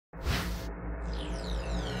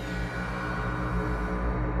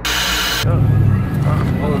I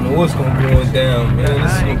don't know what's gonna go down, man.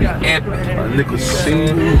 This is gonna be epic. Nigga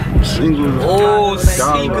single. Oh,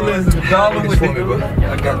 single is the dollar with me, bro. I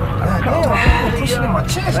got it. Pushing in my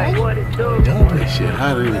chest, man. That shit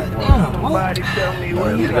hot in it.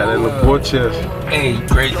 You got that little boy chest. Hey, you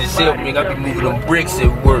crazy as hell, man. I be moving them bricks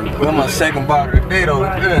at work. That's my second bottle of the day, though.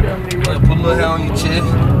 Let's put a little hair on your chest.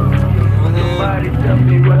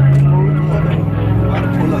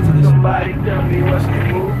 Pull up to this spot.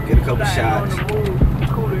 Get a couple shots.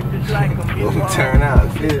 Go turn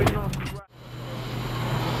out, feel me?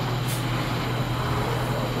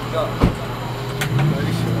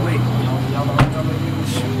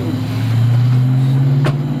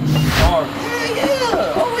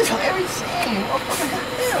 Yeah, always on every scene.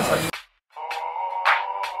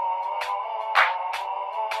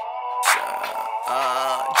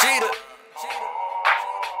 Jeterr.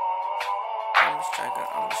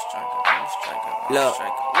 Look,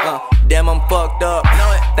 damn, I'm fucked up.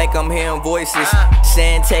 Think I'm hearing voices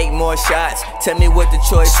saying take more shots. Tell me what the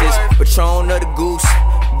choice is. Patron or the goose?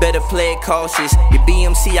 Better play it cautious. Your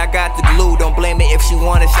BMC, I got the glue. Don't blame it if she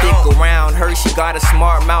wanna stick around. Her, she got a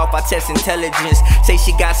smart mouth. I test intelligence. Say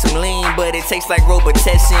she got some lean, but it tastes like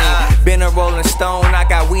Robitussin. Been a rolling stone. I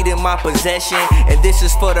got weed in my possession, and this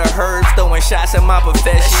is for the herbs. Throwing shots at my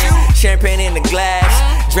profession. Champagne in the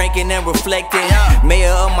glass, drinking and reflecting. Mayor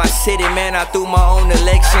of my city, man. I threw my own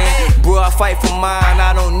election. Bro, I fight for mine.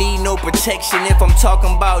 I don't need no protection. If I'm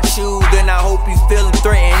talking about you, then I hope you feeling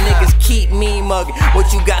threatened. Niggas keep me mugging.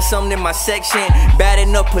 What you got something in my section?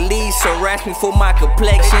 Batting up police, harass me for my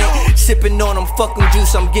complexion. Sipping on them fucking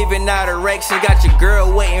juice, I'm giving out erection. Got your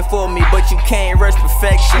girl waiting for me, but you can't rush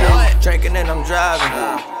perfection. Drinking and I'm driving,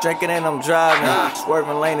 drinking and I'm driving.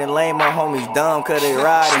 Swerving lane and lane, my homies dumb cause they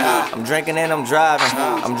riding. I'm drinking and I'm driving,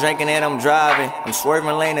 I'm drinking and I'm driving. I'm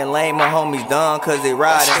swerving lane and lane, my homies dumb cause they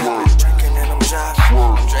riding. Drinking and I'm driving,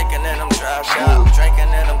 I'm drinking and I'm driving. I'm drinking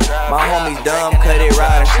and I'm driving. My homies dumb cause they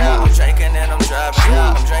riding. I'm drinking and I'm driving.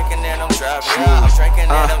 I'm drinking and I'm driving. I'm drinking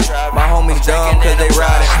and I'm driving. My homies dumb cause they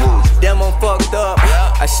riding. Damn, I'm fucked up.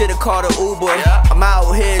 I should've called an Uber. I'm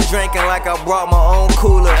out here drinking like I brought my own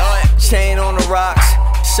cooler. Chain on the rocks.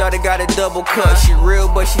 Shawty got a double cup. She real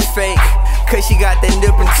but she fake, cause she got that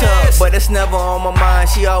nip and tuck. But it's never on my mind,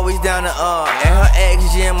 she always down to and her ex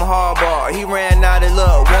Jim Harbaugh, he ran out of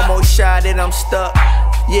luck. One more shot and I'm stuck.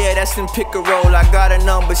 Yeah, that's in pick a roll. I got a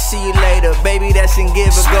number, see you later. Baby, that's in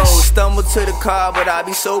give a go. Stumble to the car, but I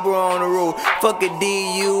be sober on the road. Fuck a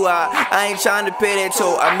DWI, I ain't trying to pay that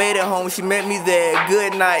toll. I made it home, she met me there.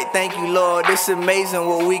 Good night, thank you, Lord. It's amazing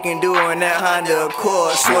what we can do in that Honda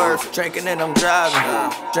Accord. Swerve, drinking and I'm driving.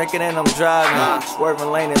 Drinking and I'm driving.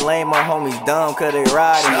 Swerving lane and lane, my homies dumb cause they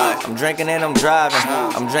riding. I'm drinking and I'm driving.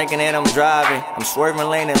 I'm drinking and I'm driving. I'm swerving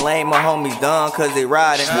lane and lane, my homies dumb cause they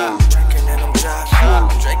riding. Drinking and I'm driving. I'm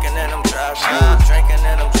drinking and I'm driving. I'm drinking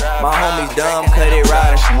and I'm driving. My homies dumb cause they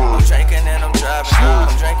riding. I'm drinking and I'm driving.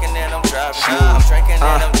 I'm drinking and I'm driving. I'm drinking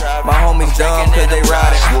and I'm driving. My homies dumb cause they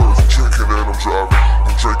riding. I'm drinking and I'm driving.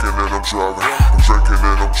 I'm drinking and I'm driving. I'm drinking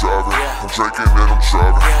and I'm driving. I'm drinking and I'm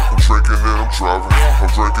driving. I'm drinking and I'm driving.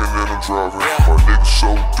 I'm drinking and I'm driving. My niggas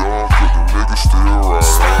so dumb cause the niggas still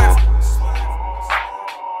riding.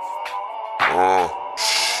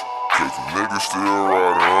 Cause the niggas still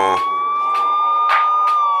riding,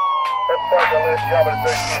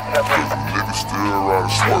 Cause the niggas still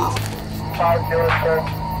riding swerve. 5 George K.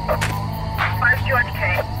 5 George K.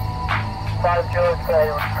 5 George K.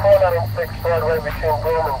 496 Broadway between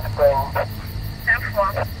Broome and Spring.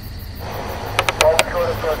 F1.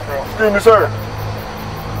 Excuse me, sir.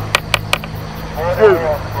 Excuse me.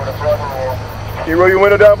 Can you roll your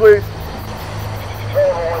window down, please?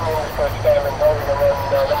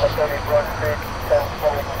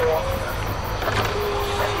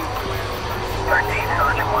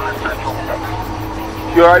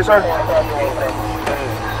 You alright, sir?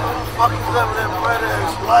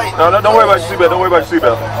 No, don't worry about your seatbelt. Don't worry about your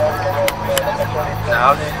seatbelt.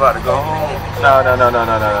 Nah, I'm just about to go home. No.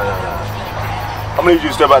 I'm gonna need you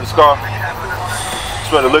to step out this car.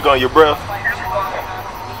 Smell the liquor on your breath.